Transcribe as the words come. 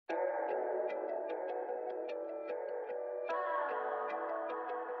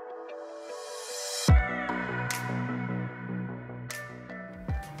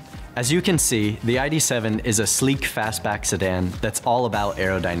As you can see, the ID.7 is a sleek fastback sedan that's all about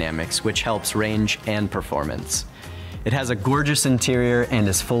aerodynamics, which helps range and performance. It has a gorgeous interior and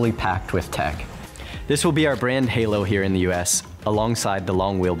is fully packed with tech. This will be our brand halo here in the US, alongside the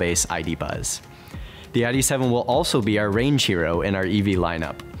long wheelbase ID Buzz. The ID.7 will also be our range hero in our EV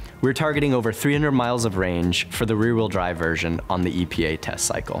lineup. We're targeting over 300 miles of range for the rear-wheel drive version on the EPA test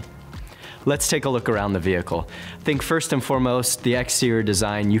cycle. Let's take a look around the vehicle. I think first and foremost, the exterior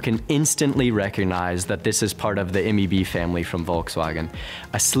design, you can instantly recognize that this is part of the MEB family from Volkswagen.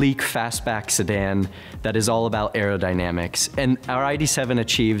 A sleek fastback sedan that is all about aerodynamics, and our ID.7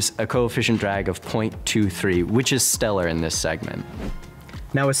 achieves a coefficient drag of 0.23, which is stellar in this segment.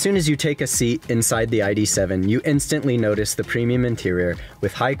 Now, as soon as you take a seat inside the ID.7, you instantly notice the premium interior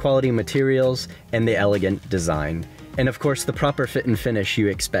with high-quality materials and the elegant design. And of course, the proper fit and finish you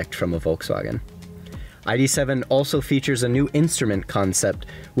expect from a Volkswagen. ID.7 also features a new instrument concept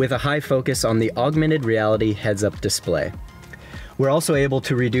with a high focus on the augmented reality heads-up display. We're also able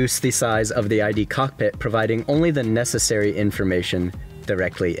to reduce the size of the ID cockpit, providing only the necessary information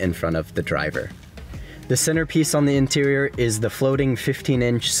directly in front of the driver. The centerpiece on the interior is the floating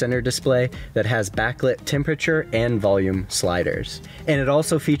 15-inch center display that has backlit temperature and volume sliders. And it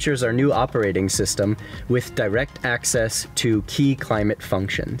also features our new operating system with direct access to key climate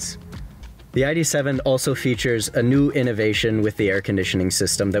functions. The ID.7 also features a new innovation with the air conditioning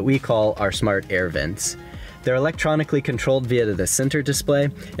system that we call our smart air vents. They're electronically controlled via the center display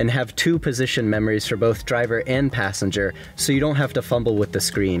and have 2 position memories for both driver and passenger, so you don't have to fumble with the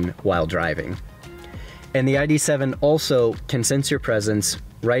screen while driving. And the ID.7 also can sense your presence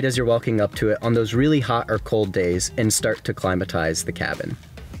right as you're walking up to it on those really hot or cold days and start to climatize the cabin.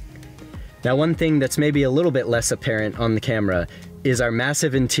 Now, one thing that's maybe a little bit less apparent on the camera is our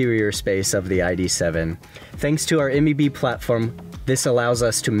massive interior space of the ID.7. Thanks to our MEB platform, this allows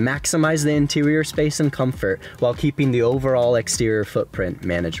us to maximize the interior space and comfort while keeping the overall exterior footprint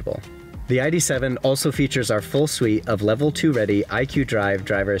manageable. The ID.7 also features our full suite of Level 2 ready IQ Drive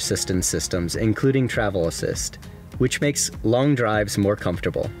driver assistance systems, including Travel Assist, which makes long drives more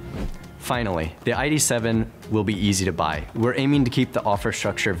comfortable. Finally, the ID.7 will be easy to buy. We're aiming to keep the offer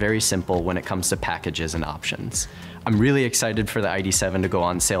structure very simple when it comes to packages and options. I'm really excited for the ID.7 to go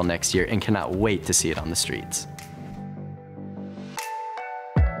on sale next year and cannot wait to see it on the streets.